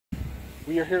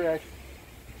We are here at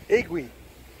Aiguille,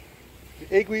 the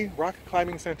Aiguille Rock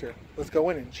Climbing Center. Let's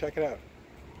go in and check it out.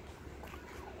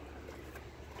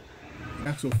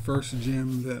 Actual first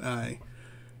gym that I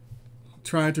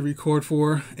tried to record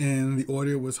for, and the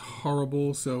audio was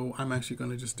horrible, so I'm actually going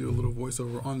to just do a little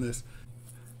voiceover on this.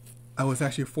 I was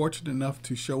actually fortunate enough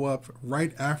to show up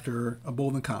right after a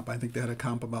bouldering comp. I think they had a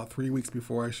comp about 3 weeks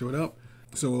before I showed up.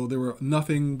 So there were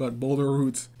nothing but boulder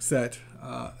routes set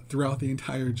throughout the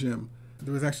entire gym.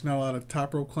 There was actually not a lot of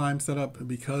top rope climb set up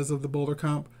because of the boulder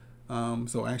comp.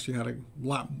 So I actually had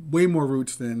way more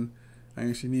routes than I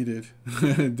actually needed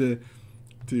to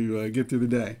get through the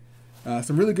day.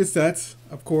 Some really good sets,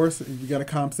 of course. If you got a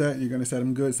comp set, you're going to set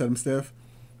them good, set them stiff.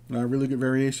 Really good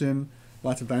variation.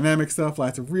 Lots of dynamic stuff,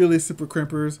 lots of really super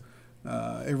crimpers.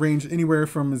 It ranged anywhere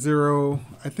from 0.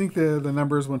 I think the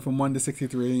numbers went from 1 to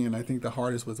 63, and I think the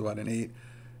hardest was about an 8.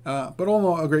 But all in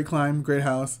all, a great climb, great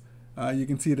house. You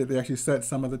can see that they actually set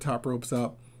some of the top ropes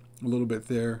up a little bit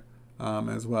there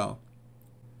as well.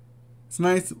 It's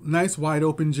nice wide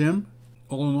open gym.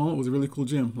 All in all, it was a really cool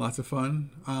gym, lots of fun.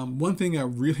 One thing I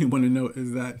really want to note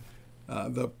is that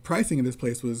the pricing of this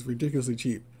place was ridiculously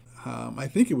cheap. I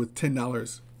think it was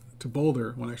 $10 to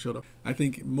boulder when I showed up. I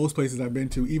think most places I've been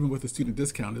to, even with a student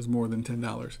discount, is more than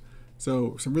 $10.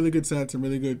 So some really good sets, some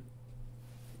really good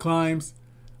climbs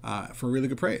for a really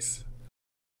good price.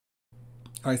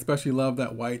 I especially love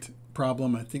that white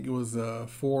problem. I think it was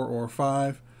 4 or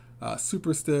 5.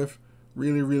 Super stiff,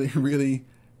 really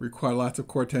required lots of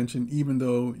core tension, even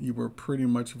though you were pretty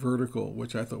much vertical,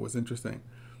 which I thought was interesting.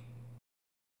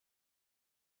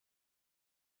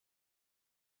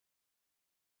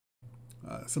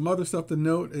 Some other stuff to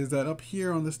note is that up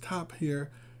here on this top here,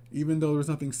 even though there's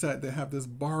nothing set, they have this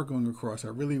bar going across. I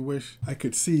really wish I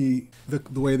could see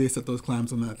the way they set those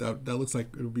climbs on that. That looks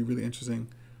like it would be really interesting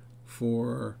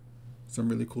for some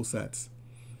really cool sets.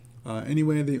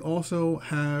 Anyway, they also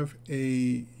have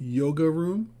a yoga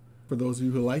room for those of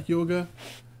you who like yoga.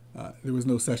 There was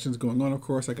no sessions going on, of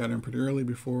course. I got in pretty early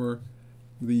before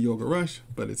the yoga rush,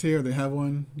 but it's here. They have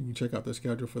one. You can check out their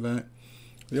schedule for that.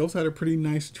 They also had a pretty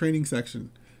nice training section.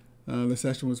 The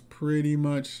session was pretty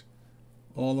much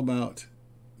all about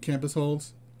campus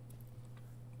holds,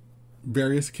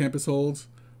 various campus holds,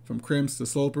 from crimps to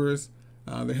slopers.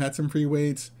 They had some free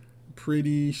weights,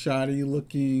 pretty shoddy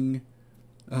looking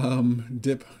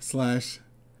dip / leg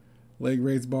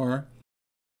raise bar.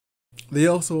 They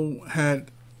also had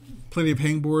plenty of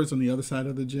hangboards on the other side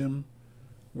of the gym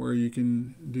where you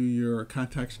can do your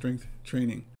contact strength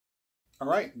training. All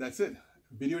right, that's it.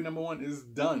 Video number 1 is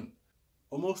done.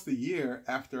 Almost a year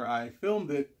after I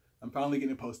filmed it, I'm finally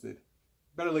getting it posted.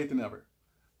 Better late than never.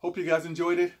 Hope you guys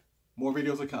enjoyed it. More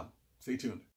videos will come. Stay tuned.